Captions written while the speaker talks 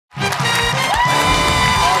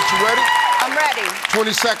ready.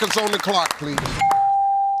 20 seconds on the clock, please.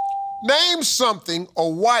 Name something a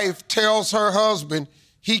wife tells her husband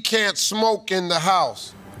he can't smoke in the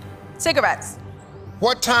house. Cigarettes.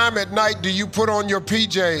 What time at night do you put on your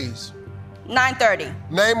PJs? 9:30.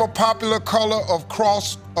 Name a popular color of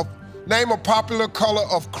Crocs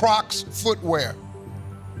footwear.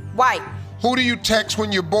 White. Who do you text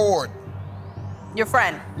when you're bored? Your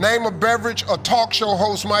friend. Name a beverage a talk show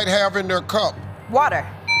host might have in their cup. Water.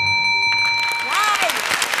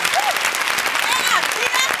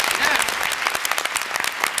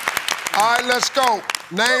 All right, let's go.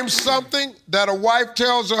 Name something that a wife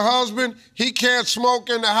tells her husband he can't smoke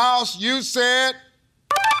in the house. You said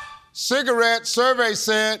cigarette. Survey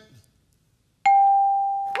said.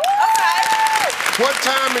 What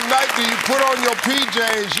time at night do you put on your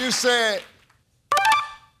PJs? You said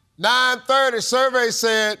 9:30. Survey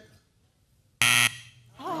said.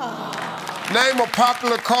 Name a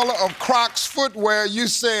popular color of Crocs footwear. You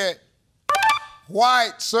said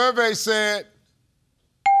white. Survey said.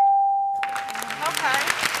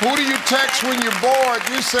 Who do you text when you're bored?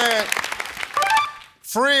 You said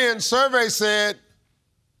friend. Survey said.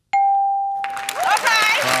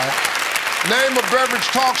 Okay. All right. Name a beverage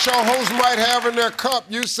talk show host might have in their cup.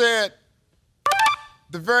 You said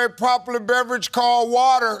the very popular beverage called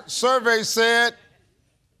water. Survey said.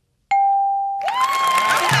 All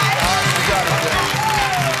right, you got it, Jack.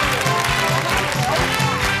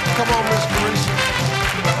 Come on, Miss Teresa.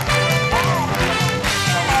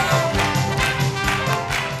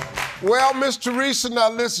 Well, Miss Teresa, now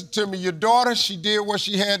listen to me. Your daughter, she did what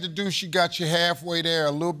she had to do. She got you halfway there,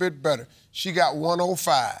 a little bit better. She got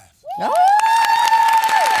 105. Oh.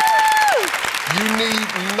 You need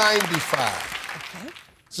 95. Okay.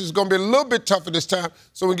 This is going to be a little bit tougher this time,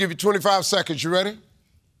 so we'll give you 25 seconds. You ready?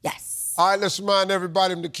 Yes. All right, let's remind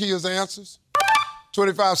everybody of Nakia's answers.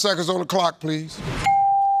 25 seconds on the clock, please.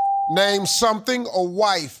 Name something a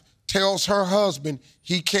wife tells her husband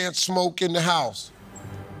he can't smoke in the house.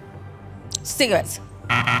 Cigarettes.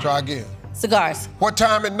 Try again. Cigars. What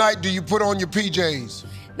time at night do you put on your PJs?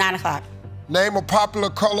 9 o'clock. Name a popular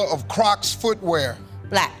color of Crocs footwear.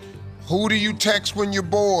 Black. Who do you text when you're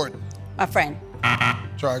bored? My friend.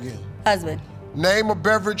 Try again. Husband. Name a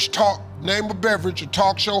beverage a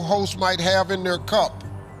talk show host might have in their cup.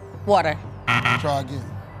 Water. Try again.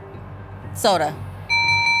 Soda.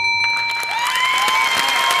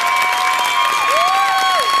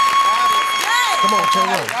 Come on, turn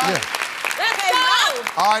around. Yeah.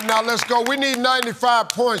 All right, now let's go. We need 95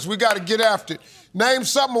 points. We got to get after it. Name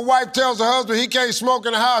something a wife tells her husband he can't smoke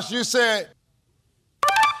in the house. You said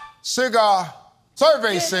cigar.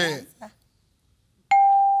 Survey said.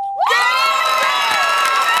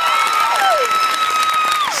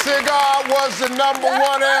 Cigar was the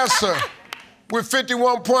 #1 answer. We're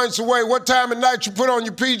 51 points away. What time of night you put on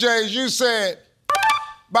your PJs? You said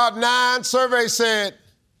about 9. Survey said.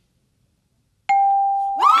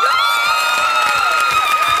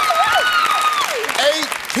 8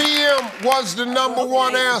 p.m. was the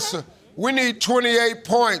 #1 answer. We need 28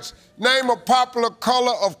 points. Name a popular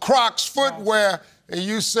color of Crocs footwear. And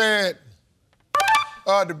you said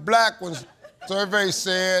the black ones. Survey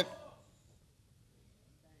said